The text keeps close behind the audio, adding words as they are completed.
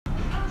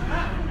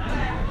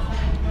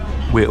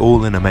We're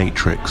all in a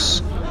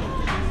matrix.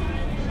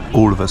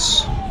 All of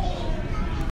us.